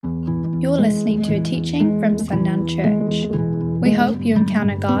You're listening to a teaching from Sundown Church. We hope you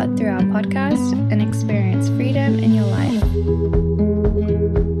encounter God through our podcast and experience freedom in your life.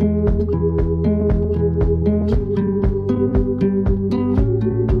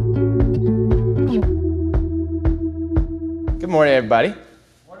 Good morning, everybody. You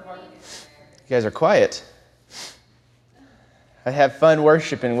guys are quiet. I have fun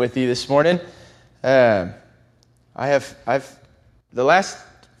worshiping with you this morning. The last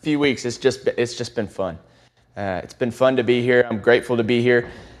few weeks, it's just been fun. It's been fun to be here. I'm grateful to be here.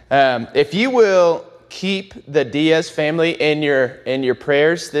 If you will keep the Diaz family in your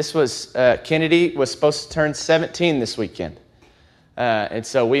prayers, this was Kennedy was supposed to turn 17 this weekend, and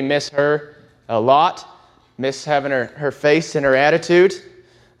so we miss her a lot. Miss having her face and her attitude.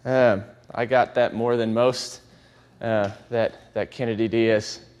 I got that more than most. That Kennedy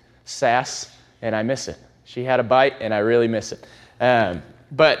Diaz sass, and I miss it. She had a bite, and I really miss it.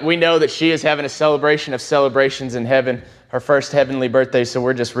 But we know that she is having a celebration of celebrations in heaven, her first heavenly birthday, so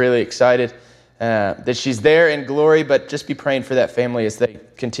we're just really excited that she's there in glory, but just be praying for that family as they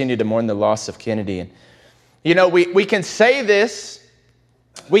continue to mourn the loss of Kennedy. And, you know, we can say this,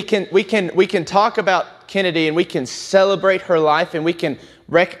 we can talk about Kennedy, and we can celebrate her life, and we can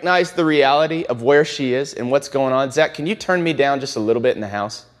recognize the reality of where she is and what's going on. Zach, can you turn me down just a little bit in the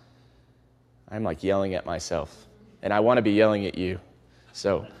house? I'm like yelling at myself, and I want to be yelling at you,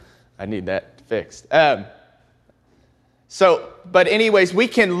 so I need that fixed. But anyways, we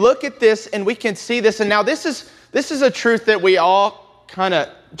can look at this and we can see this, and now this is a truth that we all kind of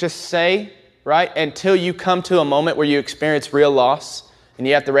just say, right? Until you come to a moment where you experience real loss, and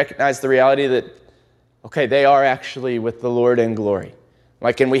you have to recognize the reality that, okay, they are actually with the Lord in glory.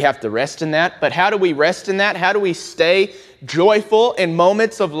 And we have to rest in that. But how do we rest in that? How do we stay joyful in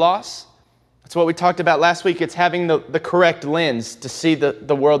moments of loss? That's what we talked about last week. It's having the correct lens to see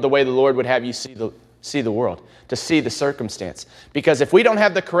the world the way the Lord would have you see the world, to see the circumstance. Because if we don't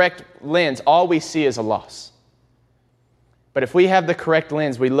have the correct lens, all we see is a loss. But if we have the correct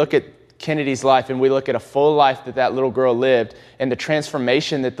lens, we look at Kennedy's life and we look at a full life that little girl lived and the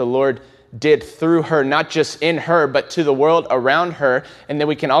transformation that the Lord did through her, not just in her, but to the world around her. And then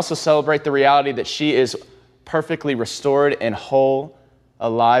we can also celebrate the reality that she is perfectly restored and whole,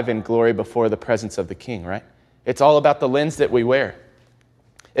 alive in glory before the presence of the King, right? It's all about the lens that we wear.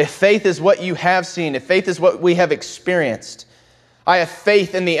 If faith is what you have seen, if faith is what we have experienced, I have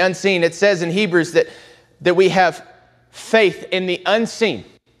faith in the unseen. It says in Hebrews that we have faith in the unseen.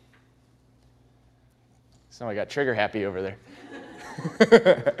 Somebody got trigger happy over there.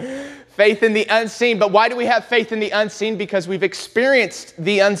 Faith in the unseen. But why do we have faith in the unseen? Because we've experienced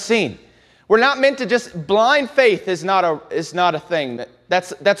the unseen. We're not meant to just, blind faith is not a thing.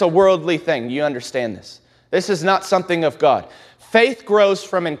 That's a worldly thing. You understand this. This is not something of God. Faith grows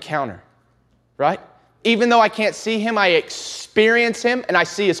from encounter, right? Even though I can't see him, I experience him and I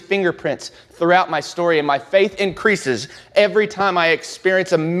see his fingerprints throughout my story, and my faith increases every time I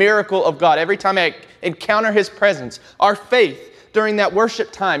experience a miracle of God. Every time I encounter his presence, our faith during that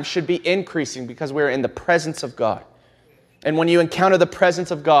worship time should be increasing because we're in the presence of God. And when you encounter the presence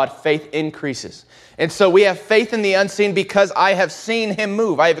of God, faith increases. And so we have faith in the unseen because I have seen him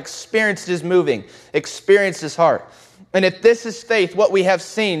move. I have experienced his moving, experienced his heart. And if this is faith, what we have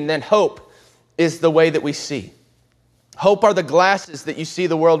seen, then hope is the way that we see. Hope are the glasses that you see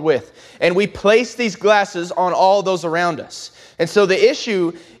the world with. And we place these glasses on all those around us. And so the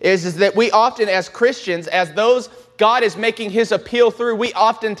issue is that we often, as Christians, as those God is making his appeal through, we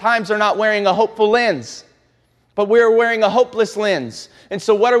oftentimes are not wearing a hopeful lens, but we're wearing a hopeless lens. And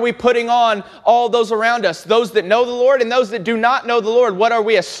so what are we putting on all those around us? Those that know the Lord and those that do not know the Lord, what are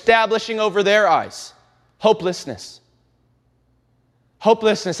we establishing over their eyes? Hopelessness.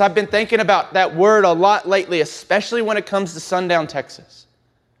 Hopelessness. I've been thinking about that word a lot lately, especially when it comes to Sundown, Texas.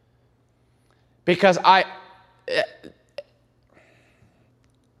 Because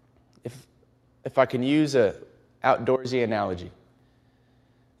if I can use a outdoorsy analogy.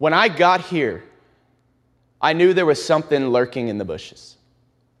 When I got here, I knew there was something lurking in the bushes.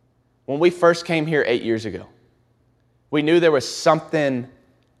 When we first came here 8 years ago, we knew there was something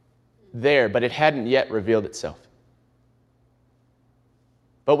there, but it hadn't yet revealed itself.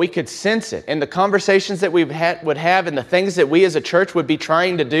 But we could sense it. And the conversations that we would have and the things that we as a church would be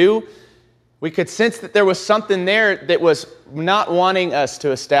trying to do, we could sense that there was something there that was not wanting us to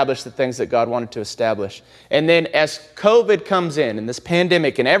establish the things that God wanted to establish. And then as COVID comes in and this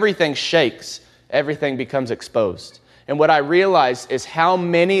pandemic and everything shakes, everything becomes exposed. And what I realized is how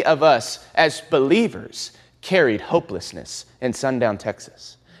many of us as believers carried hopelessness in Sundown,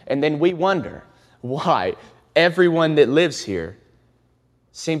 Texas. And then we wonder why everyone that lives here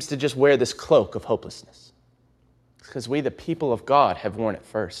seems to just wear this cloak of hopelessness. It's because we, the people of God, have worn it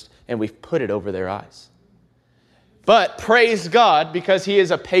first, and we've put it over their eyes. But praise God, because He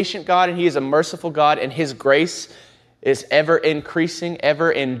is a patient God and He is a merciful God, and His grace is ever increasing,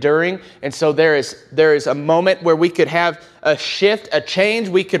 ever enduring. And so there is a moment where we could have a shift, a change.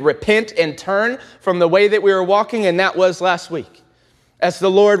 We could repent and turn from the way that we were walking, and that was last week. As the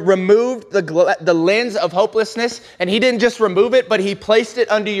Lord removed the lens of hopelessness, and He didn't just remove it, but He placed it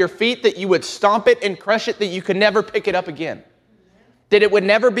under your feet that you would stomp it and crush it, that you could never pick it up again. That it would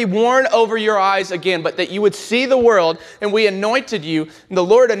never be worn over your eyes again, but that you would see the world, and we anointed you, and the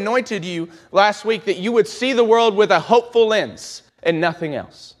Lord anointed you last week, that you would see the world with a hopeful lens and nothing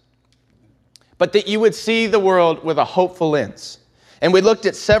else. But that you would see the world with a hopeful lens. And we looked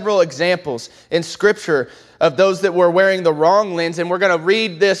at several examples in Scripture of those that were wearing the wrong lens, and we're going to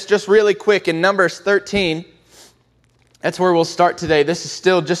read this just really quick in Numbers 13. That's where we'll start today. This is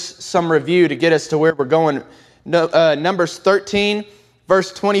still just some review to get us to where we're going. Numbers 13,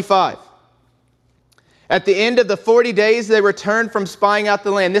 verse 25. At the end of the 40 days, they returned from spying out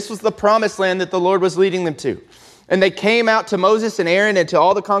the land. This was the promised land that the Lord was leading them to. And they came out to Moses and Aaron and to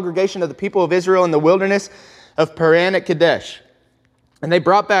all the congregation of the people of Israel in the wilderness of Paran at Kadesh. And they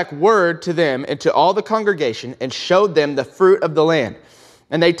brought back word to them and to all the congregation and showed them the fruit of the land.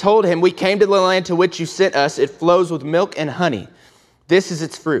 And they told him, we came to the land to which you sent us. It flows with milk and honey. This is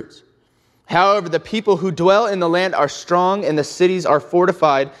its fruit. However, the people who dwell in the land are strong, and the cities are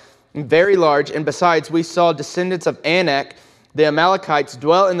fortified and very large. And besides, we saw descendants of Anak, the Amalekites,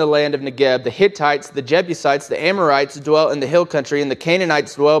 dwell in the land of Negeb. The Hittites, the Jebusites, the Amorites dwell in the hill country, and the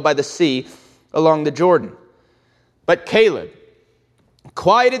Canaanites dwell by the sea along the Jordan. But Caleb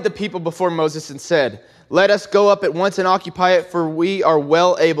quieted the people before Moses and said, let us go up at once and occupy it, for we are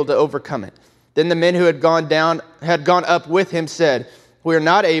well able to overcome it. Then the men who had gone up with him said, we are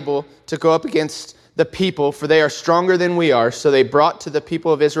not able to go up against the people, for they are stronger than we are. So they brought to the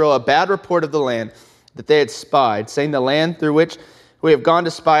people of Israel a bad report of the land that they had spied, saying the land through which we have gone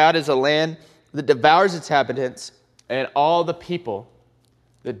to spy out is a land that devours its inhabitants and all the people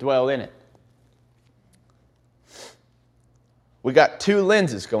that dwell in it. We got two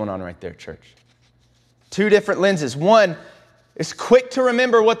lenses going on right there, church. Two different lenses. One is quick to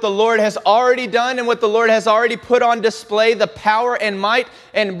remember what the Lord has already done and what the Lord has already put on display, the power and might,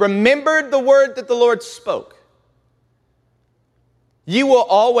 and remembered the word that the Lord spoke. You will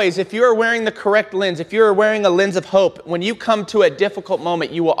always, if you are wearing the correct lens, if you are wearing a lens of hope, when you come to a difficult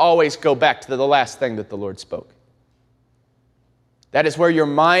moment, you will always go back to the last thing that the Lord spoke. That is where your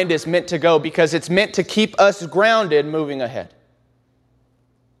mind is meant to go, because it's meant to keep us grounded moving ahead.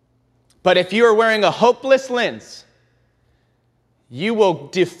 But if you are wearing a hopeless lens, you will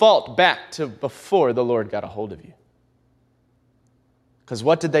default back to before the Lord got a hold of you. Because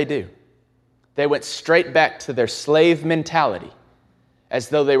what did they do? They went straight back to their slave mentality, as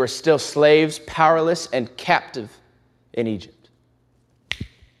though they were still slaves, powerless, and captive in Egypt.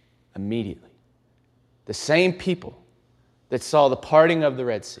 Immediately. The same people that saw the parting of the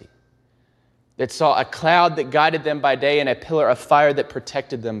Red Sea, that saw a cloud that guided them by day and a pillar of fire that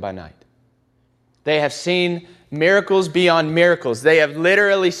protected them by night. They have seen miracles beyond miracles. They have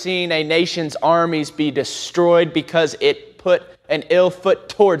literally seen a nation's armies be destroyed because it put an ill foot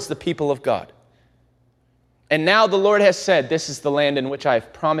towards the people of God. And now the Lord has said, this is the land in which I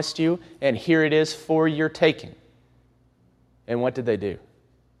have promised you, and here it is for your taking. And what did they do?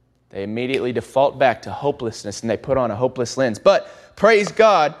 They immediately default back to hopelessness, and they put on a hopeless lens. But praise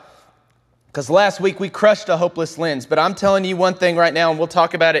God, because last week we crushed a hopeless lens. But I'm telling you one thing right now, and we'll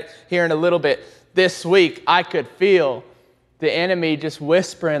talk about it here in a little bit. This week, I could feel the enemy just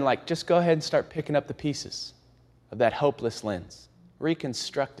whispering, like, just go ahead and start picking up the pieces of that hopeless lens.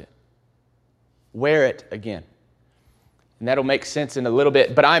 Reconstruct it. Wear it again. And that'll make sense in a little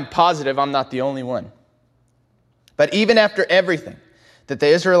bit, but I'm positive I'm not the only one. But even after everything that the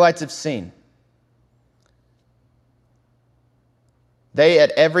Israelites have seen, they,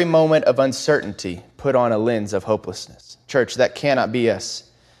 at every moment of uncertainty, put on a lens of hopelessness. Church, that cannot be us.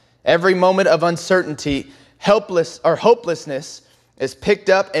 Every moment of uncertainty, hopelessness is picked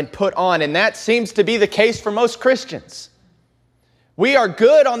up and put on, and that seems to be the case for most Christians. We are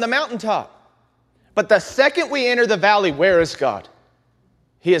good on the mountaintop, but the second we enter the valley, where is God?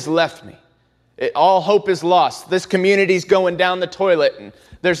 He has left me. All hope is lost. This community's going down the toilet, and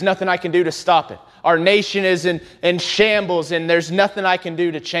there's nothing I can do to stop it. Our nation is in shambles, and there's nothing I can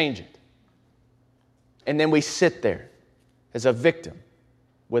do to change it. And then we sit there as a victim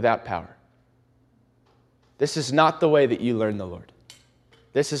without power. This is not the way that you learn the Lord.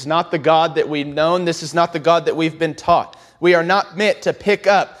 This is not the God that we've known. This is not the God that we've been taught. We are not meant to pick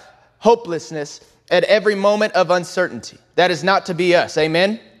up hopelessness at every moment of uncertainty. That is not to be us.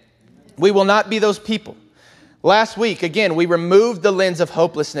 Amen? We will not be those people. Last week, again, we removed the lens of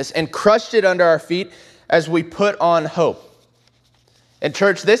hopelessness and crushed it under our feet as we put on hope. And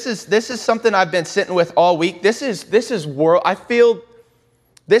church, this is something I've been sitting with all week. This is world. I feel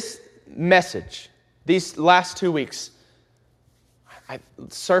this message, these last 2 weeks,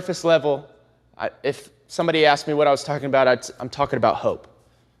 surface level, if somebody asked me what I was talking about, I'm talking about hope.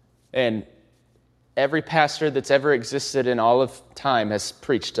 And every pastor that's ever existed in all of time has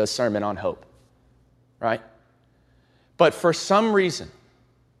preached a sermon on hope, right? But for some reason,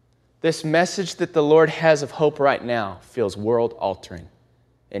 this message that the Lord has of hope right now feels world-altering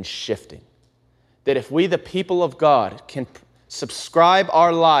and shifting. That if we, the people of God, can subscribe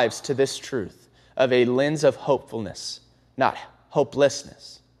our lives to this truth of a lens of hopefulness, not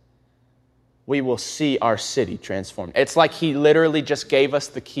hopelessness, we will see our city transformed. It's like He literally just gave us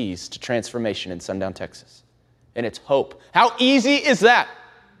the keys to transformation in Sundown, Texas. And it's hope. How easy is that?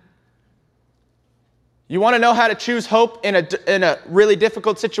 You want to know how to choose hope in a really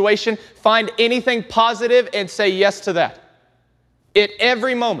difficult situation? Find anything positive and say yes to that. At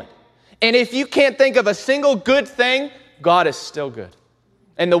every moment. And if you can't think of a single good thing, God is still good.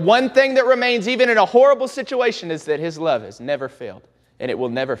 And the one thing that remains even in a horrible situation is that His love has never failed. And it will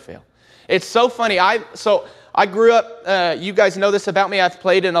never fail. It's so funny. I grew up, you guys know this about me, I've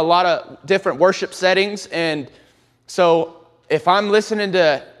played in a lot of different worship settings. And so if I'm listening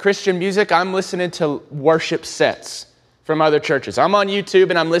to Christian music, I'm listening to worship sets from other churches. I'm on YouTube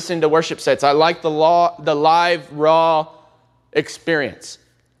and I'm listening to worship sets. I like the live, raw experience.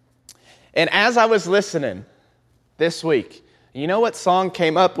 And as I was listening this week, you know what song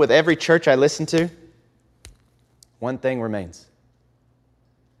came up with every church I listened to? One Thing Remains.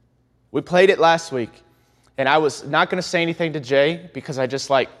 We played it last week, and I was not going to say anything to Jay because I just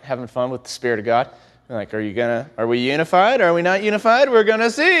like having fun with the Spirit of God. I'm like, are we unified? Are we not unified? We're going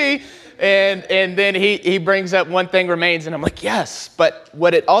to see. And then he brings up One Thing Remains, and I'm like, yes. But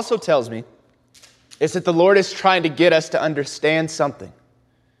what it also tells me is that the Lord is trying to get us to understand something.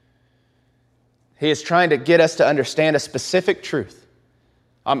 He is trying to get us to understand a specific truth.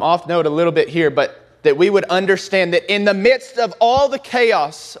 I'm off note a little bit here, but that we would understand that in the midst of all the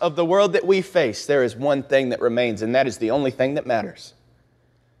chaos of the world that we face, there is one thing that remains, and that is the only thing that matters,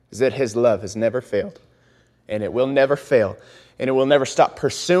 is that His love has never failed, and it will never fail, and it will never stop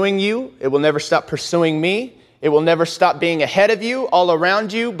pursuing you. It will never stop pursuing me. It will never stop being ahead of you, all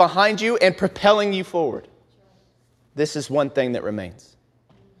around you, behind you, and propelling you forward. This is one thing that remains.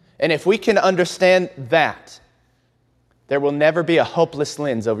 And if we can understand that, there will never be a hopeless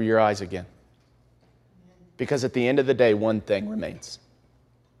lens over your eyes again. Because at the end of the day, one thing remains.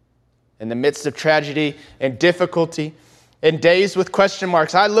 In the midst of tragedy and difficulty and days with question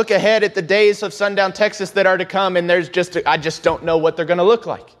marks, I look ahead at the days of Sundown, Texas that are to come, and I just don't know what they're going to look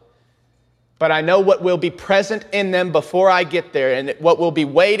like. But I know what will be present in them before I get there, and what will be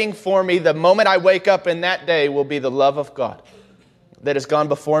waiting for me the moment I wake up in that day will be the love of God that has gone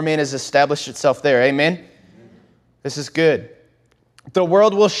before me and has established itself there. Amen? This is good. The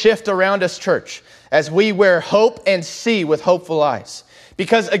world will shift around us, church, as we wear hope and see with hopeful eyes.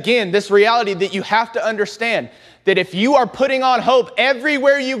 Because again, this reality that you have to understand, that if you are putting on hope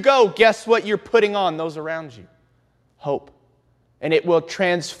everywhere you go, guess what you're putting on those around you? Hope. And it will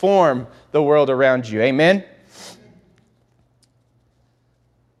transform the world around you. Amen?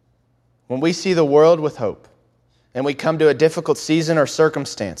 When we see the world with hope, and we come to a difficult season or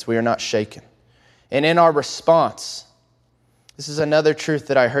circumstance, we are not shaken. And in our response, this is another truth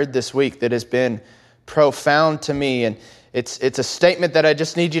that I heard this week that has been profound to me, and it's a statement that I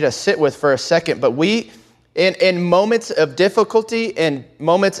just need you to sit with for a second. But we, in moments of difficulty and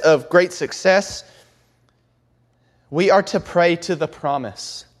moments of great success, we are to pray to the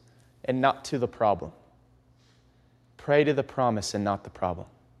promise and not to the problem. Pray to the promise and not the problem.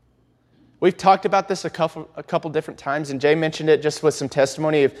 We've talked about this a couple different times, and Jay mentioned it just with some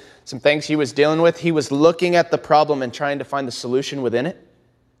testimony of some things he was dealing with. He was looking at the problem and trying to find the solution within it.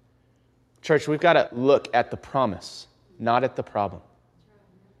 Church, we've got to look at the promise, not at the problem.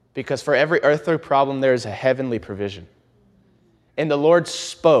 Because for every earthly problem, there is a heavenly provision. And the Lord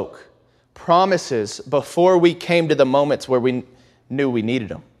spoke promises before we came to the moments where we knew we needed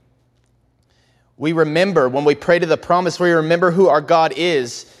them. We remember, when we pray to the promise, we remember who our God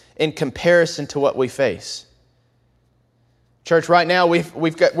is in comparison to what we face. Church, right now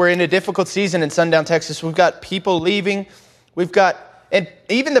we're in a difficult season in Sundown, Texas. We've got people leaving. And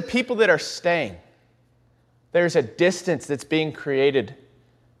even the people that are staying, there's a distance that's being created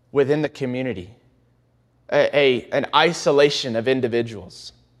within the community, an isolation of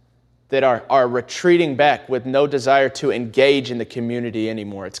individuals that are retreating back with no desire to engage in the community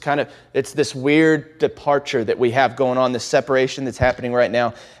anymore. It's this weird departure that we have going on, this separation that's happening right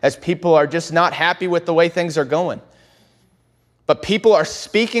now, as people are just not happy with the way things are going. But people are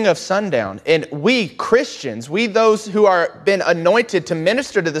speaking of Sundown, and we Christians, we those who are been anointed to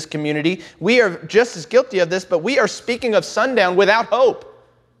minister to this community, we are just as guilty of this, but we are speaking of Sundown without hope.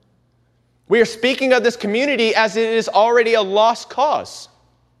 We are speaking of this community as it is already a lost cause.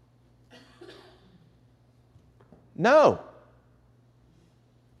 No.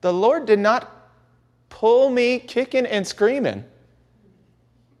 The Lord did not pull me kicking and screaming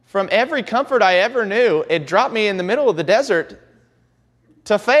from every comfort I ever knew. It dropped me in the middle of the desert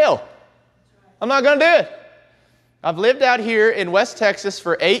to fail. I'm not going to do it. I've lived out here in West Texas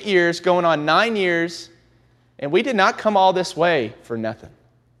for 8 years, going on 9 years, and we did not come all this way for nothing.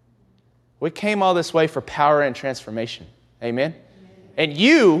 We came all this way for power and transformation. Amen? And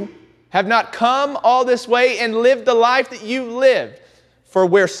you have not come all this way and lived the life that you lived for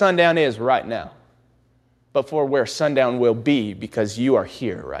where Sundown is right now, but for where Sundown will be because you are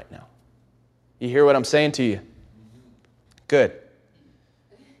here right now. You hear what I'm saying to you? Good.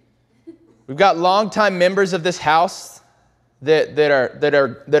 We've got longtime members of this house that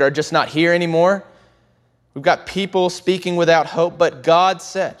are just not here anymore. We've got people speaking without hope, but God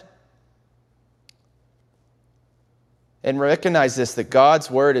said, and recognize this, that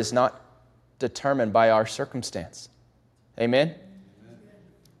God's word is not determined by our circumstance. Amen?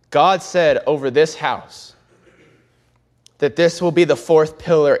 God said over this house that this will be the fourth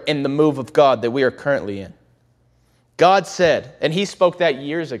pillar in the move of God that we are currently in. God said, and He spoke that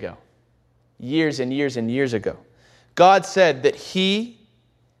years ago, years and years and years ago. God said that He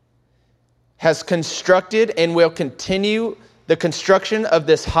has constructed and will continue the construction of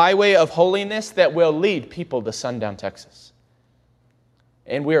this highway of holiness that will lead people to Sundown, Texas.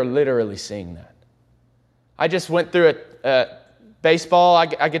 And we are literally seeing that. I just went through baseball.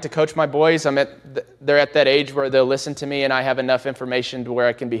 I get to coach my boys. They're at that age where they'll listen to me and I have enough information to where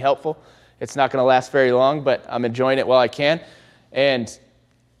I can be helpful. It's not going to last very long, but I'm enjoying it while I can. And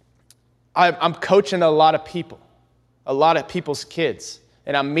I'm coaching a lot of people's kids.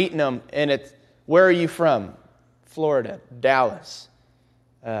 And I'm meeting them, and it's, where are you from? Florida, Dallas,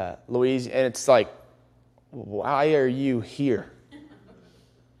 Louisiana. And it's like, why are you here?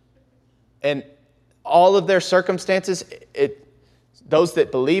 And all of their circumstances, those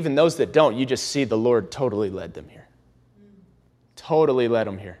that believe and those that don't, you just see the Lord totally led them here. Totally led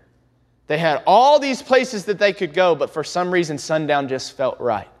them here. They had all these places that they could go, but for some reason, Sundown just felt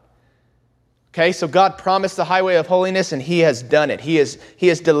right. Okay, so God promised the highway of holiness, and He has done it. He is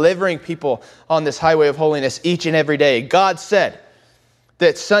delivering people on this highway of holiness each and every day. God said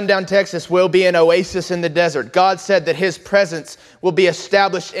that Sundown, Texas will be an oasis in the desert. God said that His presence will be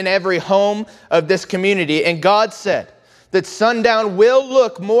established in every home of this community. And God said that Sundown will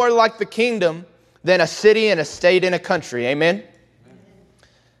look more like the kingdom than a city and a state and a country. Amen?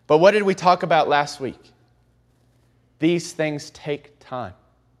 But what did we talk about last week? These things take time.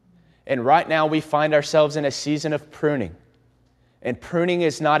 And right now we find ourselves in a season of pruning. And pruning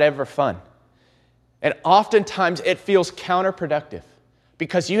is not ever fun. And oftentimes it feels counterproductive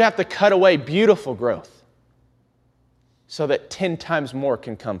because you have to cut away beautiful growth so that 10 times more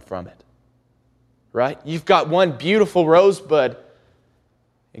can come from it. Right? You've got one beautiful rosebud,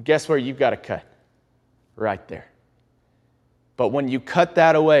 and guess where you've got to cut? Right there. But when you cut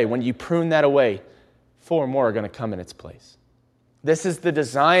that away, when you prune that away, 4 more are going to come in its place. This is the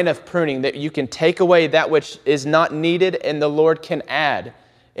design of pruning, that you can take away that which is not needed and the Lord can add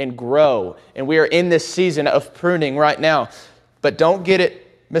and grow. And we are in this season of pruning right now. But don't get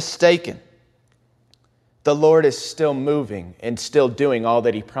it mistaken. The Lord is still moving and still doing all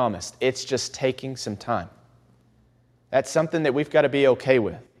that He promised. It's just taking some time. That's something that we've got to be okay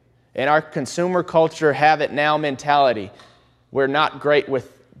with. In our consumer culture, have it now mentality, we're not great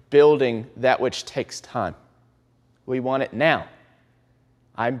with building that which takes time. We want it now.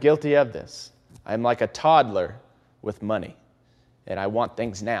 I'm guilty of this. I'm like a toddler with money, and I want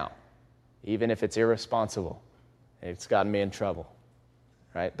things now, even if it's irresponsible. It's gotten me in trouble,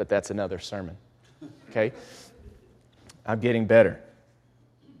 right? But that's another sermon, okay? I'm getting better.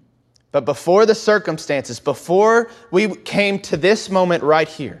 But before the circumstances, before we came to this moment right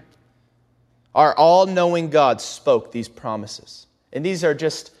here, our all-knowing God spoke these promises. And these are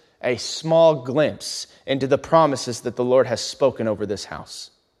just a small glimpse into the promises that the Lord has spoken over this house.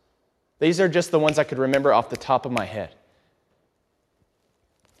 These are just the ones I could remember off the top of my head.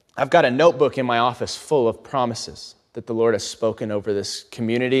 I've got a notebook in my office full of promises that the Lord has spoken over this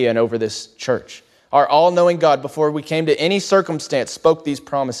community and over this church. Our all-knowing God, before we came to any circumstance, spoke these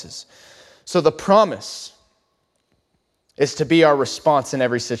promises. So the promise is to be our response in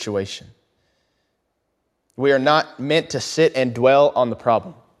every situation. We are not meant to sit and dwell on the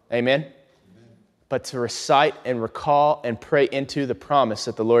problem. Amen? But to recite and recall and pray into the promise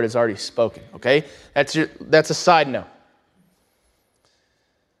that the Lord has already spoken. Okay? That's a side note.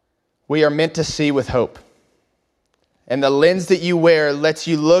 We are meant to see with hope. And the lens that you wear lets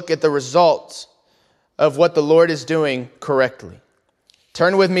you look at the results of what the Lord is doing correctly.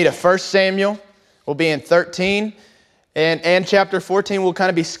 Turn with me to 1 Samuel. We'll be in 13. And chapter 14, we'll kind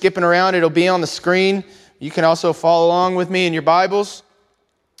of be skipping around. It'll be on the screen. You can also follow along with me in your Bibles.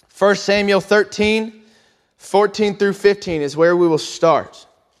 1 Samuel 13, 14 through 15 is where we will start.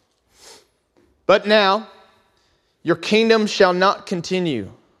 But now, your kingdom shall not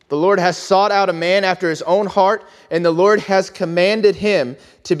continue. The Lord has sought out a man after his own heart, and the Lord has commanded him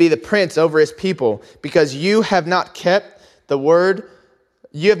to be the prince over his people, because you have not kept the word,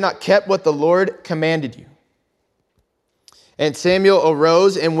 you have not kept what the Lord commanded you. And Samuel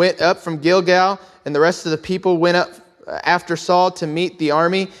arose and went up from Gilgal, and the rest of the people went up after Saul to meet the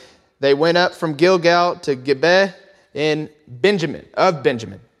army. They went up from Gilgal to Gibeah in Benjamin.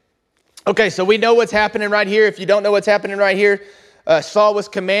 Okay, so we know what's happening right here. If you don't know what's happening right here, Saul was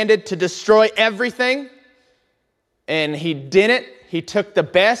commanded to destroy everything, and he didn't. He took the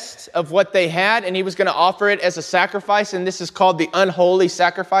best of what they had, and he was going to offer it as a sacrifice, and this is called the unholy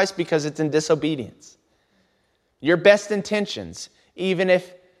sacrifice because it's in disobedience. Your best intentions, even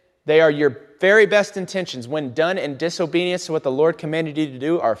if they are your very best intentions, when done in disobedience to what the Lord commanded you to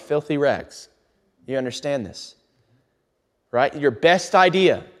do, are filthy rags. You understand this, right? Your best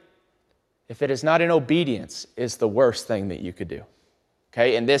idea, if it is not in obedience, is the worst thing that you could do.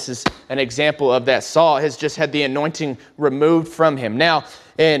 Okay, and this is an example of that. Saul has just had the anointing removed from him. Now,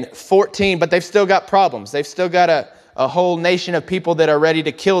 in 14, but they've still got problems. They've still got a whole nation of people that are ready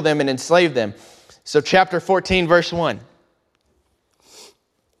to kill them and enslave them. So chapter 14, verse 1.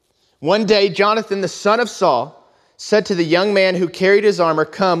 One day, Jonathan, the son of Saul, said to the young man who carried his armor,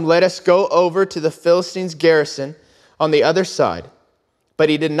 "Come, let us go over to the Philistines' garrison on the other side." But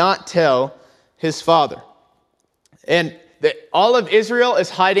he did not tell his father. And all of Israel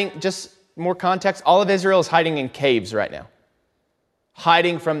is hiding, just more context, all of Israel is hiding in caves right now.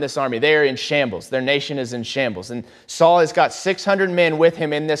 Hiding from this army. They are in shambles. Their nation is in shambles. And Saul has got 600 men with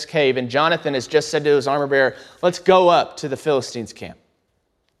him in this cave. And Jonathan has just said to his armor bearer, "Let's go up to the Philistines' camp.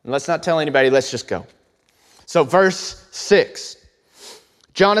 And let's not tell anybody, let's just go." So verse 6.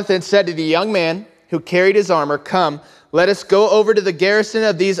 Jonathan said to the young man who carried his armor, "Come, let us go over to the garrison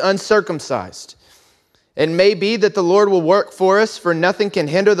of these uncircumcised. It may be that the Lord will work for us, for nothing can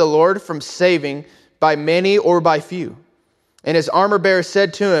hinder the Lord from saving by many or by few." And his armor bearer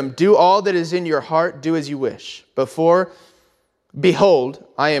said to him, "Do all that is in your heart, do as you wish. Behold,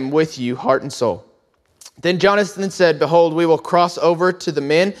 I am with you, heart and soul." Then Jonathan said, "Behold, we will cross over to the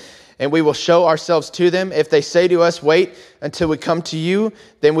men, and we will show ourselves to them. If they say to us, 'Wait until we come to you,'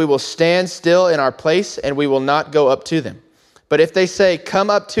 then we will stand still in our place, and we will not go up to them. But if they say, 'Come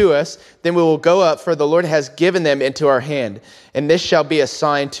up to us,' then we will go up, for the Lord has given them into our hand, and this shall be a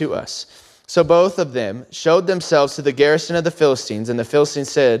sign to us." So both of them showed themselves to the garrison of the Philistines, and the Philistines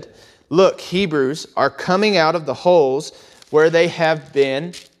said, "Look, Hebrews are coming out of the holes where they have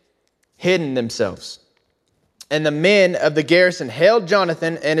been hidden themselves." And the men of the garrison hailed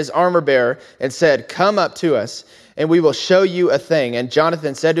Jonathan and his armor bearer and said, "Come up to us, and we will show you a thing." And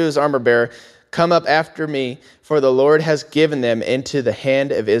Jonathan said to his armor bearer, "Come up after me, for the Lord has given them into the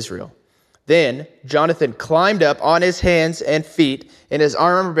hand of Israel." Then Jonathan climbed up on his hands and feet, and his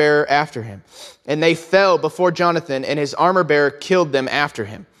armor bearer after him. And they fell before Jonathan, and his armor bearer killed them after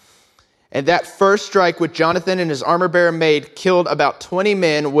him. And that first strike which Jonathan and his armor bearer made killed about 20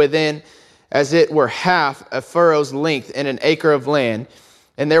 men within, as it were, half a furrow's length in an acre of land.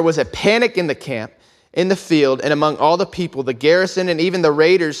 And there was a panic in the camp, in the field, and among all the people. The garrison and even the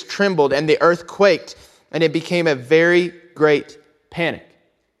raiders trembled, and the earth quaked, and it became a very great panic.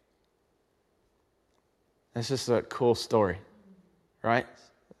 That's just a cool story, right?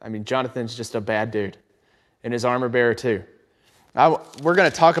 I mean, Jonathan's just a bad dude, and his armor bearer too. We're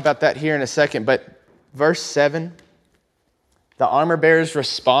going to talk about that here in a second, but verse 7, the armor bearer's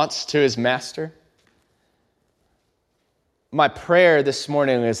response to his master. My prayer this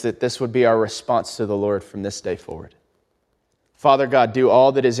morning is that this would be our response to the Lord from this day forward. Father God, do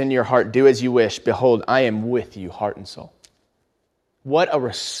all that is in your heart. Do as you wish. Behold, I am with you, heart and soul. What a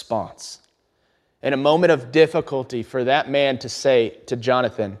response. In a moment of difficulty for that man to say to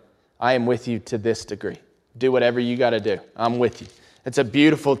Jonathan, I am with you to this degree. Do whatever you got to do. I'm with you. It's a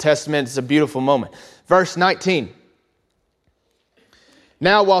beautiful testament. It's a beautiful moment. Verse 19.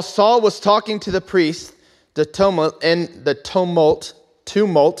 Now, while Saul was talking to the priest, the tumult in the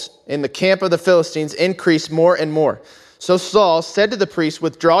camp of the Philistines increased more and more. So Saul said to the priest,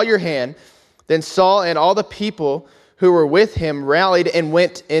 "Withdraw your hand." Then Saul and all the people who were with him rallied and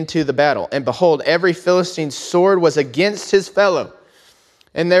went into the battle. And behold, every Philistine's sword was against his fellow.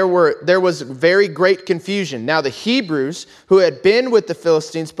 And there was very great confusion. Now the Hebrews who had been with the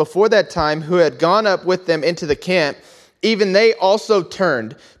Philistines before that time, who had gone up with them into the camp, even they also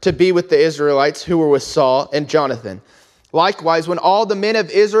turned to be with the Israelites who were with Saul and Jonathan. Likewise, when all the men of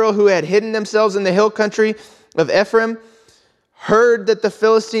Israel who had hidden themselves in the hill country of Ephraim heard that the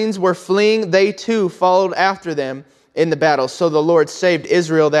Philistines were fleeing, they too followed after them in the battle. So the Lord saved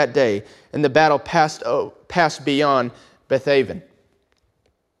Israel that day, and the battle passed beyond Bethaven.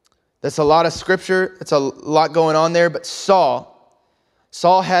 That's a lot of scripture. It's a lot going on there. But Saul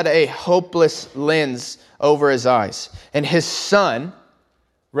had a hopeless lens over his eyes. And his son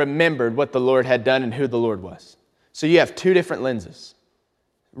remembered what the Lord had done and who the Lord was. So you have two different lenses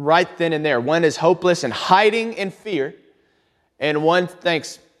right then and there. One is hopeless and hiding in fear. And one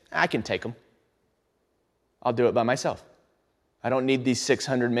thinks, I can take them. I'll do it by myself. I don't need these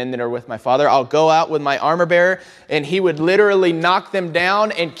 600 men that are with my father. I'll go out with my armor bearer, and he would literally knock them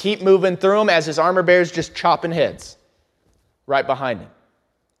down and keep moving through them as his armor bearer is just chopping heads right behind him.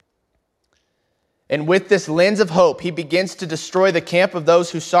 And with this lens of hope, he begins to destroy the camp of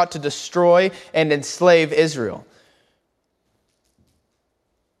those who sought to destroy and enslave Israel.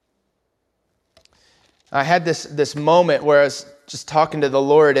 I had this moment where I was just talking to the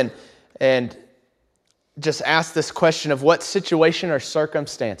Lord and just asked this question of what situation or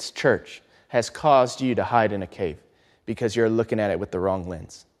circumstance, church, has caused you to hide in a cave because you're looking at it with the wrong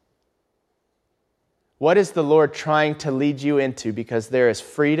lens. What is the Lord trying to lead you into? Because there is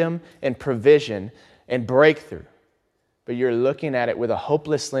freedom and provision and breakthrough, but you're looking at it with a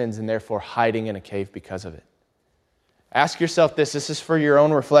hopeless lens and therefore hiding in a cave because of it. Ask yourself this. This is for your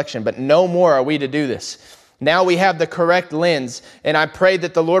own reflection, but no more are we to do this. Now we have the correct lens, and I pray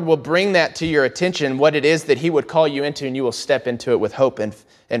that the Lord will bring that to your attention, what it is that He would call you into, and you will step into it with hope and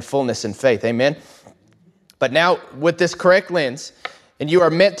fullness and faith. Amen? But now, with this correct lens, and you are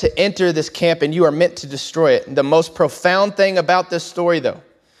meant to enter this camp, and you are meant to destroy it. The most profound thing about this story, though,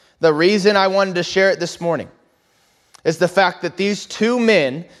 the reason I wanted to share it this morning, is the fact that these two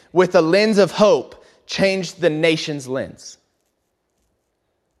men with a lens of hope changed the nation's lens.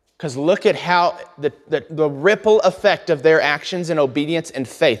 Because look at how the ripple effect of their actions and obedience and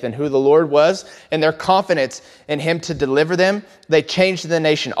faith and who the Lord was and their confidence in Him to deliver them, they changed the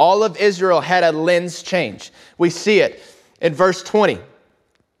nation. All of Israel had a lens change. We see it in verse 20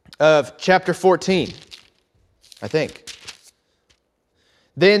 of chapter 14, I think.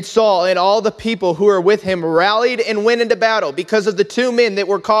 Then Saul and all the people who were with him rallied and went into battle because of the two men that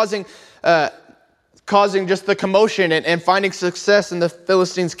were causing just the commotion and finding success in the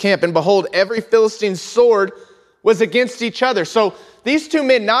Philistines' camp. And behold, every Philistine's sword was against each other. So these two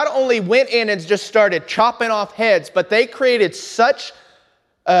men not only went in and just started chopping off heads, but they created such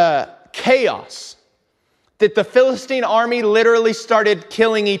chaos that the Philistine army literally started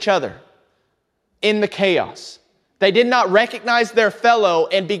killing each other in the chaos. They did not recognize their fellow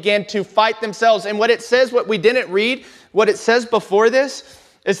and began to fight themselves. And what it says, what we didn't read, what it says before this,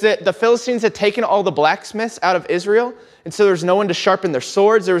 is that the Philistines had taken all the blacksmiths out of Israel, and so there was no one to sharpen their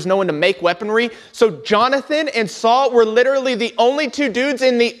swords, there was no one to make weaponry. So Jonathan and Saul were literally the only two dudes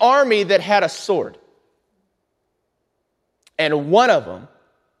in the army that had a sword. And one of them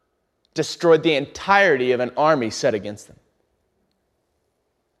destroyed the entirety of an army set against them.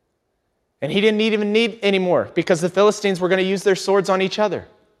 And he didn't even need any more because the Philistines were going to use their swords on each other.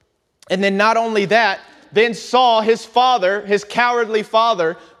 And then not only that, then Saul, his father, his cowardly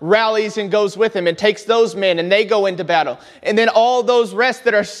father, rallies and goes with him and takes those men and they go into battle. And then all those rest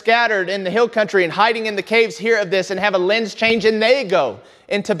that are scattered in the hill country and hiding in the caves hear of this and have a lens change and they go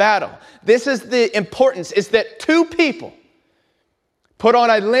into battle. This is the importance, is that two people put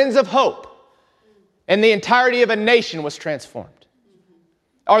on a lens of hope and the entirety of a nation was transformed.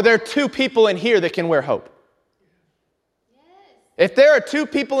 Are there two people in here that can wear hope? If there are two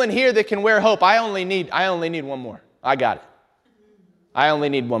people in here that can wear hope, I only need one more. I got it. I only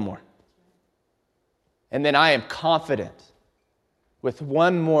need one more. And then I am confident with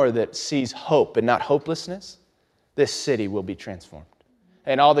one more that sees hope and not hopelessness, this city will be transformed.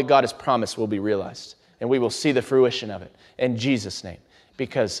 And all that God has promised will be realized. And we will see the fruition of it in Jesus' name.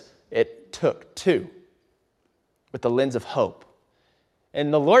 Because it took two with the lens of hope.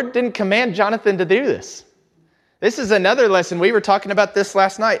 And the Lord didn't command Jonathan to do this. This is another lesson. We were talking about this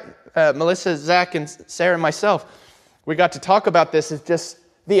last night. Melissa, Zach, and Sarah and myself. We got to talk about this. Is just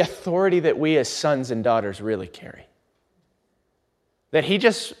the authority that we as sons and daughters really carry. That he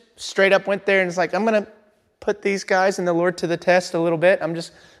just straight up went there and is like, I'm going to put these guys and the Lord to the test a little bit.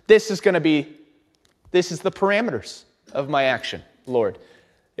 This is the parameters of my action, Lord.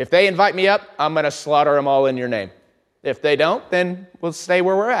 If they invite me up, I'm going to slaughter them all in your name. If they don't, then we'll stay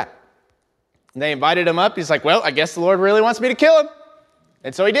where we're at. And they invited him up. He's like, well, I guess the Lord really wants me to kill him.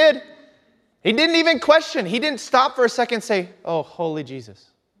 And so he did. He didn't even question. He didn't stop for a second and say, oh, holy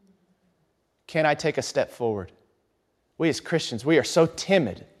Jesus, can I take a step forward? We as Christians, we are so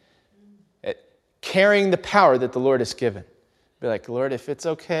timid at carrying the power that the Lord has given. Be like, Lord, if it's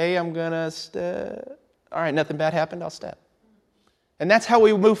okay, I'm going to step. All right, nothing bad happened, I'll step. And that's how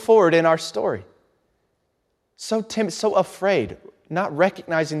we move forward in our story. So timid, so afraid, not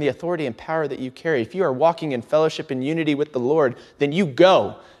recognizing the authority and power that you carry. If you are walking in fellowship and unity with the Lord, then you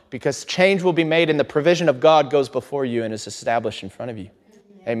go, because change will be made and the provision of God goes before you and is established in front of you.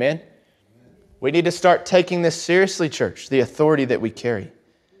 Amen? We need to start taking this seriously, church, the authority that we carry.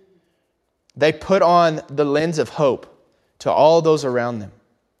 They put on the lens of hope to all those around them.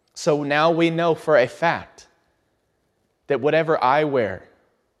 So now we know for a fact that whatever I wear,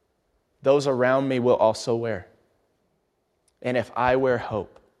 those around me will also wear. And if I wear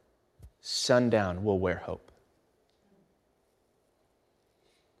hope, Sundown will wear hope.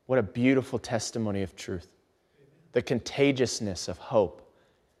 What a beautiful testimony of truth. The contagiousness of hope.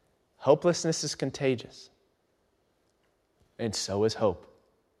 Hopelessness is contagious. And so is hope.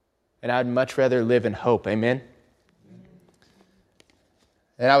 And I'd much rather live in hope. Amen?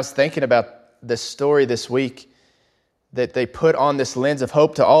 And I was thinking about this story this week, that they put on this lens of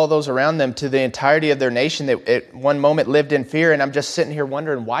hope to all those around them, to the entirety of their nation that at one moment lived in fear. And I'm just sitting here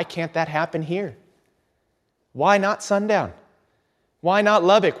wondering, why can't that happen here? Why not Sundown? Why not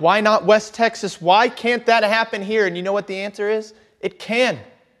Lubbock? Why not West Texas? Why can't that happen here? And you know what the answer is? It can.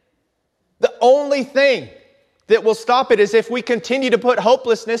 The only thing that will stop it is if we continue to put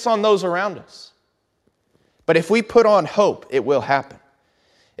hopelessness on those around us. But if we put on hope, it will happen.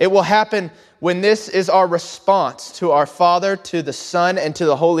 It will happen when this is our response to our Father, to the Son, and to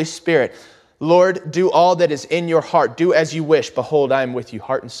the Holy Spirit. Lord, do all that is in your heart. Do as you wish. Behold, I am with you,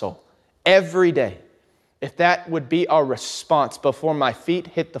 heart and soul. Every day. If that would be our response before my feet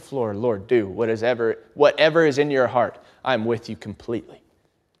hit the floor, Lord, do whatever is in your heart. I am with you completely.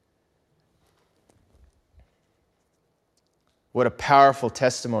 What a powerful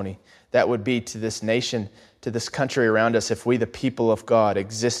testimony that would be to this nation, to this country around us, if we, the people of God,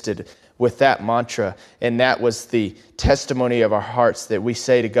 existed with that mantra. And that was the testimony of our hearts, that we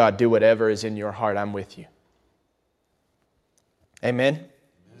say to God, do whatever is in your heart, I'm with you. Amen? Amen.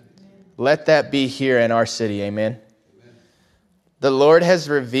 Let that be here in our city. Amen? Amen. The Lord has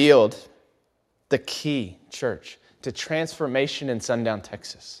revealed the key, church, to transformation in Sundown,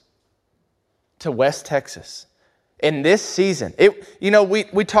 Texas, to West Texas. In this season,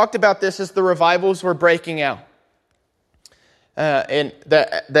 we talked about this as the revivals were breaking out. And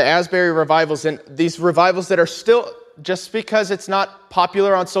the Asbury revivals, and these revivals that are still, just because it's not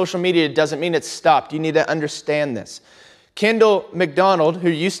popular on social media, it doesn't mean it's stopped. You need to understand this. Kendall McDonald, who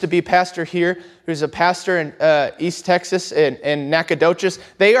used to be pastor here, who's a pastor in East Texas in Nacogdoches,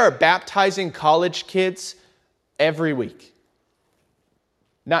 they are baptizing college kids every week.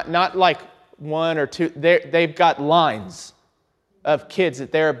 Not like one or two. They've got lines of kids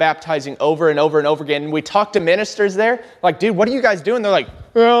that they're baptizing over and over and over again. And we talk to ministers there, like, dude, what are you guys doing? They're like,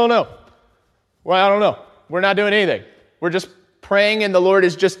 I don't know. Well, I don't know. We're not doing anything. We're just praying and the Lord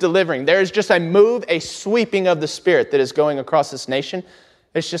is just delivering. There's just a sweeping of the Spirit that is going across this nation.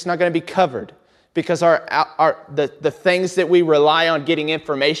 It's just not going to be covered because the things that we rely on getting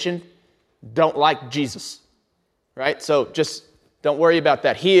information don't like Jesus, right? So just don't worry about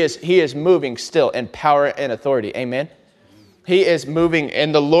that. He is moving still in power and authority. Amen? He is moving,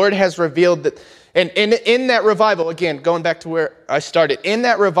 and the Lord has revealed that. And in that revival, again, going back to where I started, in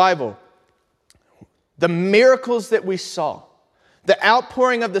that revival, the miracles that we saw, the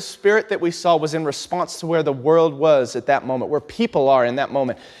outpouring of the Spirit that we saw was in response to where the world was at that moment, where people are in that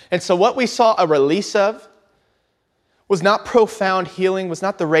moment. And so what we saw a release of was not profound healing, was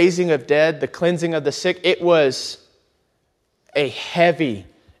not the raising of dead, the cleansing of the sick. It was a heavy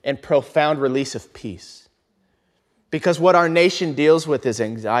and profound release of peace. Because what our nation deals with is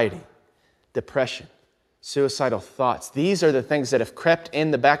anxiety, depression, suicidal thoughts. These are the things that have crept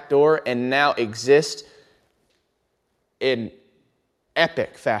in the back door and now exist in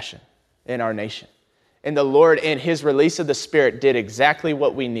epic fashion in our nation. And the Lord, in His release of the Spirit, did exactly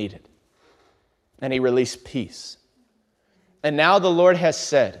what we needed. and he released peace. And now the Lord has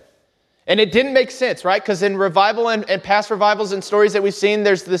said, and it didn't make sense, right? Because in revival and past revivals and stories that we've seen,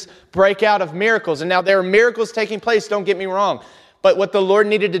 there's this breakout of miracles. And now there are miracles taking place, don't get me wrong. But what the Lord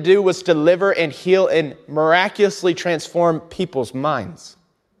needed to do was deliver and heal and miraculously transform people's minds.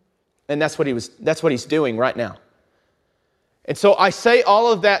 And that's what he's doing right now. And so I say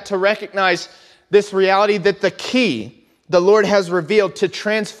all of that to recognize this reality that the key the Lord has revealed to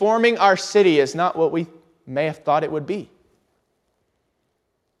transforming our city is not what we may have thought it would be.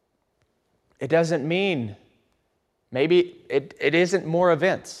 It doesn't mean, maybe it isn't more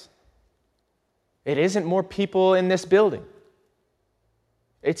events. It isn't more people in this building.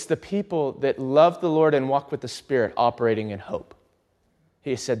 It's the people that love the Lord and walk with the Spirit operating in hope.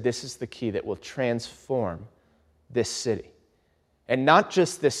 He said this is the key that will transform this city. And not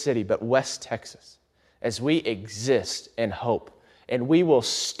just this city, but West Texas, as we exist in hope. And we will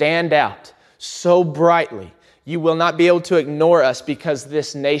stand out so brightly, you will not be able to ignore us because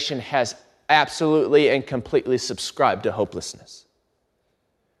this nation has absolutely and completely subscribed to hopelessness.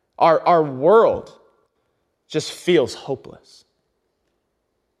 Our world just feels hopeless.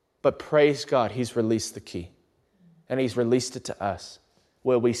 But praise God, he's released the key. And he's released it to us.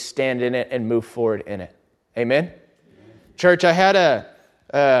 Will we stand in it and move forward in it? Amen? Amen. Church, I had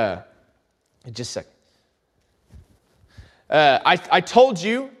just a second. I told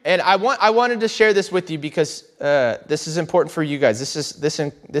you, and I wanted to share this with you because this is important for you guys.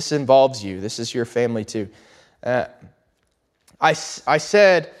 This involves you. This is your family too. I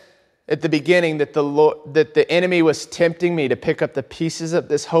said at the beginning that the enemy was tempting me to pick up the pieces of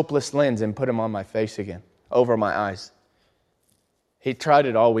this hopeless lens and put them on my face again, over my eyes. He tried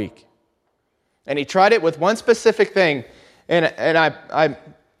it all week, and he tried it with one specific thing, and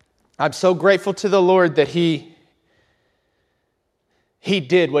I'm so grateful to the Lord that He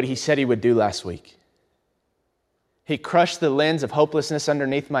did what he said he would do last week. He crushed the lens of hopelessness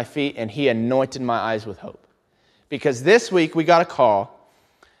underneath my feet, and he anointed my eyes with hope. Because this week we got a call,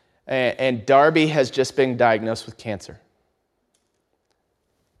 and Darby has just been diagnosed with cancer.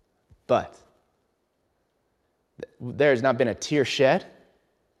 But there has not been a tear shed.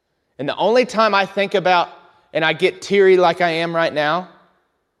 And the only time I think about, and I get teary like I am right now,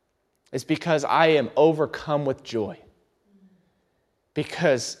 is because I am overcome with joy.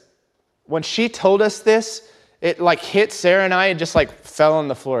 Because when she told us this, it like hit Sarah and I and just like fell on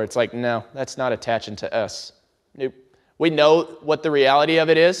the floor. It's like, no, that's not attaching to us. We know what the reality of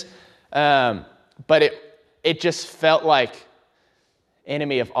it is, but it just felt like,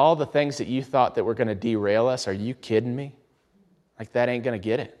 enemy, of all the things that you thought that were going to derail us, are you kidding me? Like that ain't going to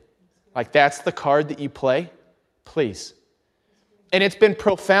get it. Like that's the card that you play? Please. And it's been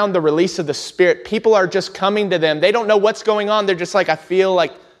profound, the release of the Spirit. People are just coming to them. They don't know what's going on. They're just like, I feel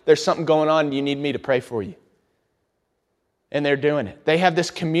like there's something going on. You need me to pray for you. And they're doing it. They have this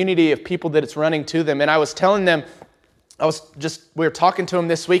community of people that it's running to them. And I was telling them, we were talking to them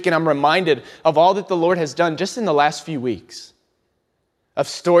this week, and I'm reminded of all that the Lord has done just in the last few weeks, of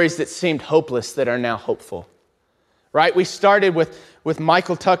stories that seemed hopeless that are now hopeful. Right? We started with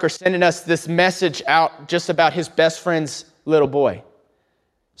Michael Tucker sending us this message out just about his best friend's little boy.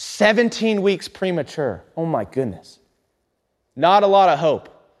 17 weeks premature. Oh my goodness. Not a lot of hope.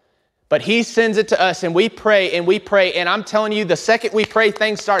 But he sends it to us, and we pray, and I'm telling you, the second we pray,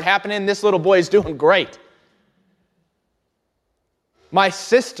 things start happening. This little boy is doing great. My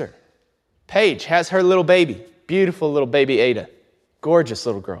sister, Paige, has her little baby. Beautiful little baby Ada. Gorgeous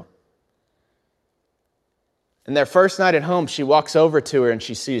little girl. And their first night at home, she walks over to her and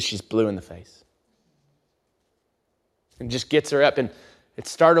she sees she's blue in the face. And just gets her up, and it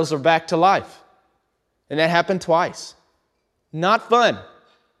startles her back to life. And that happened twice. Not fun.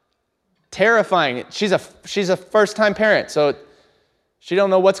 Terrifying. She's a first-time parent, so she don't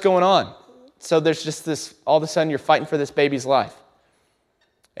know what's going on. So there's just this, all of a sudden you're fighting for this baby's life.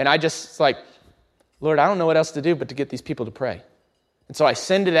 And I just like, Lord, I don't know what else to do but to get these people to pray. And so I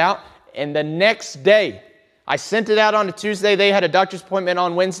send it out, and the next day, I sent it out on a Tuesday. They had a doctor's appointment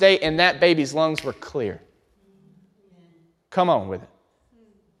on Wednesday, and that baby's lungs were clear. Come on with it.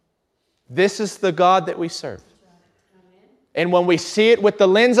 This is the God that we serve. And when we see it with the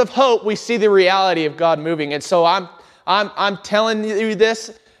lens of hope, we see the reality of God moving. And so I'm telling you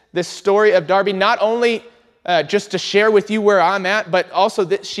this story of Darby, not only just to share with you where I'm at, but also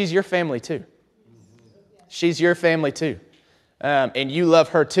that she's your family too. She's your family too. And you love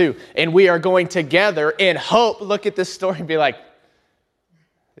her too. And we are going together in hope. Look at this story and be like,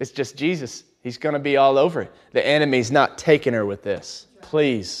 it's just Jesus. He's going to be all over it. The enemy's not taking her with this.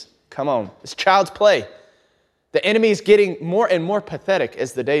 Please, come on. It's child's play. The enemy is getting more and more pathetic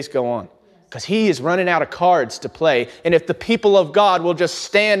as the days go on. because he is running out of cards to play. And if the people of God will just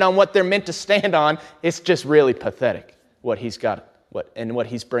stand on what they're meant to stand on, it's just really pathetic what he's got, what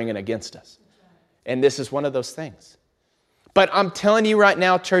he's bringing against us. And this is one of those things. But I'm telling you right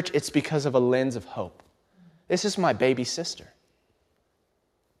now, church, it's because of a lens of hope. This is my baby sister.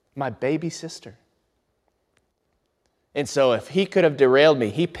 My baby sister. And so if he could have derailed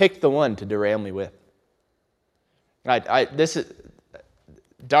me, he picked the one to derail me with.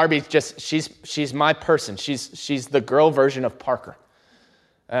 Darby's just, she's my person. She's the girl version of Parker.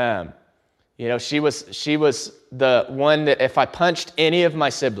 She was the one that if I punched any of my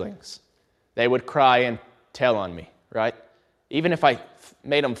siblings, they would cry and tell on me, right? Even if I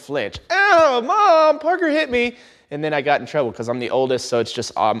made them flinch. Oh, Mom, Parker hit me. And then I got in trouble because I'm the oldest, so it's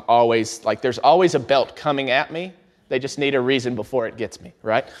just I'm always, like, there's always a belt coming at me. They just need a reason before it gets me,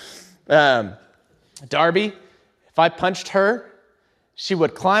 right? Darby, if I punched her, she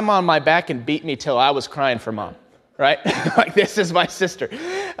would climb on my back and beat me till I was crying for Mom, right? Like, this is my sister.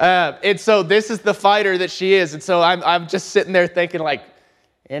 And so this is the fighter that she is. And so I'm just sitting there thinking, like,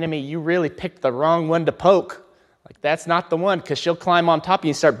 enemy, you really picked the wrong one to poke. Like, that's not the one, because she'll climb on top of you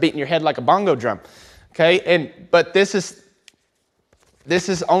and start beating your head like a bongo drum. Okay? But this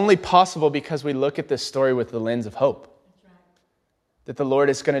is only possible because we look at this story with the lens of hope. That the Lord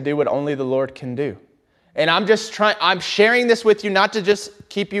is going to do what only the Lord can do. And I'm sharing this with you not to just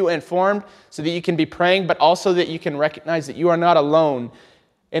keep you informed so that you can be praying, but also that you can recognize that you are not alone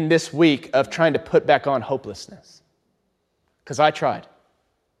in this week of trying to put back on hopelessness. Because I tried.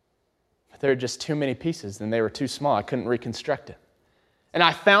 But there were just too many pieces and they were too small. I couldn't reconstruct it. And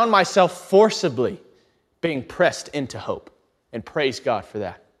I found myself forcibly being pressed into hope. And praise God for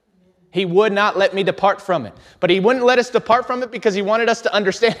that. He would not let me depart from it. But he wouldn't let us depart from it because he wanted us to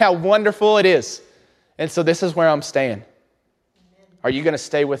understand how wonderful it is. And so this is where I'm staying. Are you going to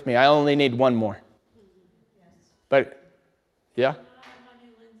stay with me? I only need one more. But, yeah?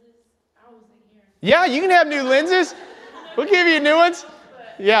 Yeah, you can have new lenses. We'll give you new ones.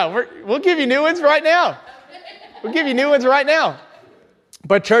 Yeah, we'll give you new ones right now. We'll give you new ones right now.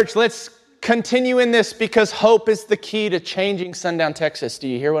 But church, let's continue in this because hope is the key to changing Sundown, Texas. Do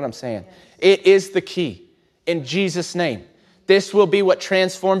you hear what I'm saying? It is the key. In Jesus' name. This will be what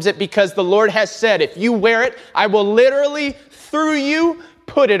transforms it because the Lord has said, if you wear it, I will literally, through you,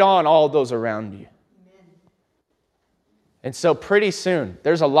 put it on all those around you. Amen. And so pretty soon,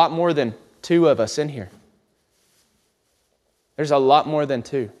 there's a lot more than 2 of us in here. There's a lot more than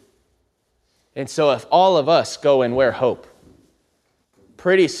 2. And so if all of us go and wear hope,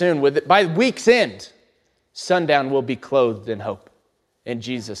 pretty soon, by week's end, Sundown will be clothed in hope. In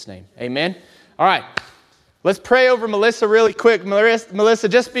Jesus' name. Amen? All right. Let's pray over Melissa really quick. Melissa,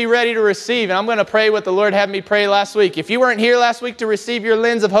 just be ready to receive. And I'm going to pray what the Lord had me pray last week. If you weren't here last week to receive your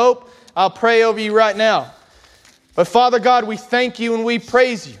lens of hope, I'll pray over you right now. But Father God, we thank you and we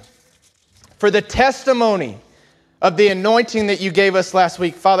praise you for the testimony of the anointing that you gave us last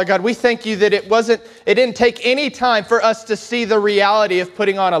week. Father God, we thank you that it didn't take any time for us to see the reality of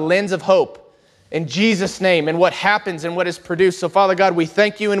putting on a lens of hope in Jesus' name and what happens and what is produced. So Father God, we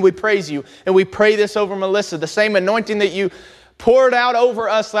thank you and we praise you. And we pray this over Melissa. The same anointing that you poured out over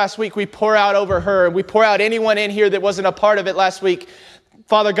us last week, we pour out over her. And we pour out anyone in here that wasn't a part of it last week.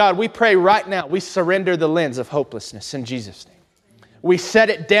 Father God, we pray right now, we surrender the lens of hopelessness in Jesus' name. We set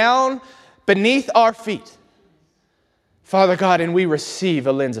it down beneath our feet. Father God, and we receive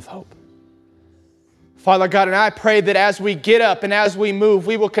a lens of hope. Father God, and I pray that as we get up and as we move,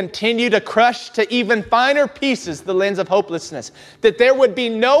 we will continue to crush to even finer pieces the lens of hopelessness. That there would be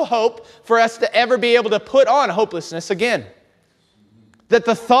no hope for us to ever be able to put on hopelessness again. That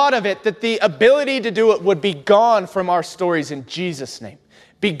the thought of it, that the ability to do it would be gone from our stories in Jesus' name.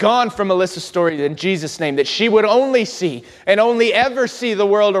 Be gone from Melissa's story in Jesus' name. That she would only see and only ever see the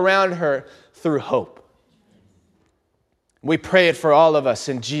world around her through hope. We pray it for all of us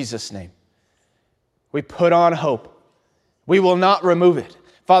in Jesus' name. We put on hope. We will not remove it.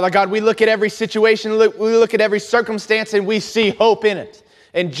 Father God, we look at every situation, we look at every circumstance, and we see hope in it.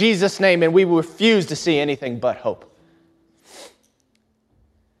 In Jesus' name, and we refuse to see anything but hope.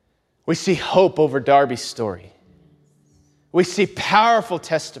 We see hope over Darby's story. We see powerful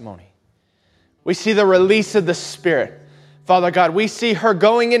testimony. We see the release of the Spirit. Father God, we see her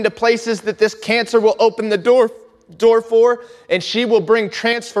going into places that this cancer will open the door for, and she will bring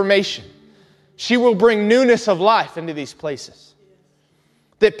transformation. She will bring newness of life into these places.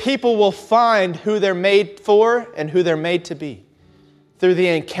 That people will find who they're made for and who they're made to be through the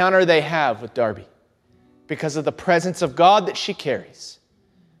encounter they have with Darby because of the presence of God that she carries.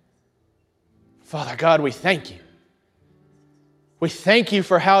 Father God, we thank you. We thank you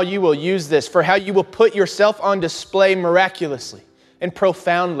for how you will use this, for how you will put yourself on display miraculously and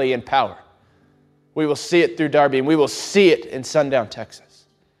profoundly in power. We will see it through Darby, and we will see it in Sundown, Texas.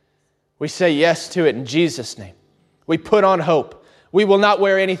 We say yes to it in Jesus' name. We put on hope. We will not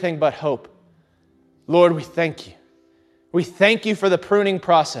wear anything but hope. Lord, we thank you. We thank you for the pruning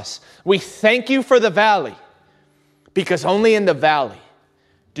process. We thank you for the valley, because only in the valley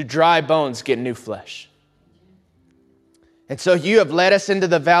do dry bones get new flesh. And so you have led us into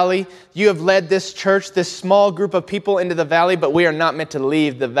the valley. You have led this church, this small group of people into the valley, but we are not meant to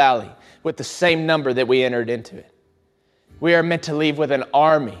leave the valley with the same number that we entered into it. We are meant to leave with an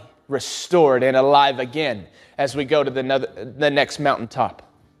army restored and alive again as we go to the next mountaintop.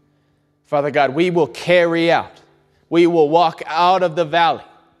 Father God, we will carry out, we will walk out of the valley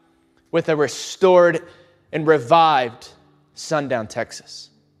with a restored and revived Sundown,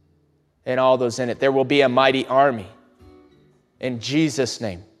 Texas, and all those in it. There will be a mighty army. In Jesus'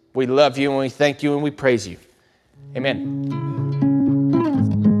 name, we love you and we thank you and we praise you. Amen.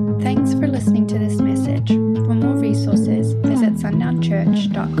 Thanks for listening to this message. For more resources, visit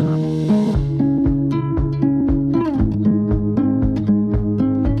sundownchurch.com.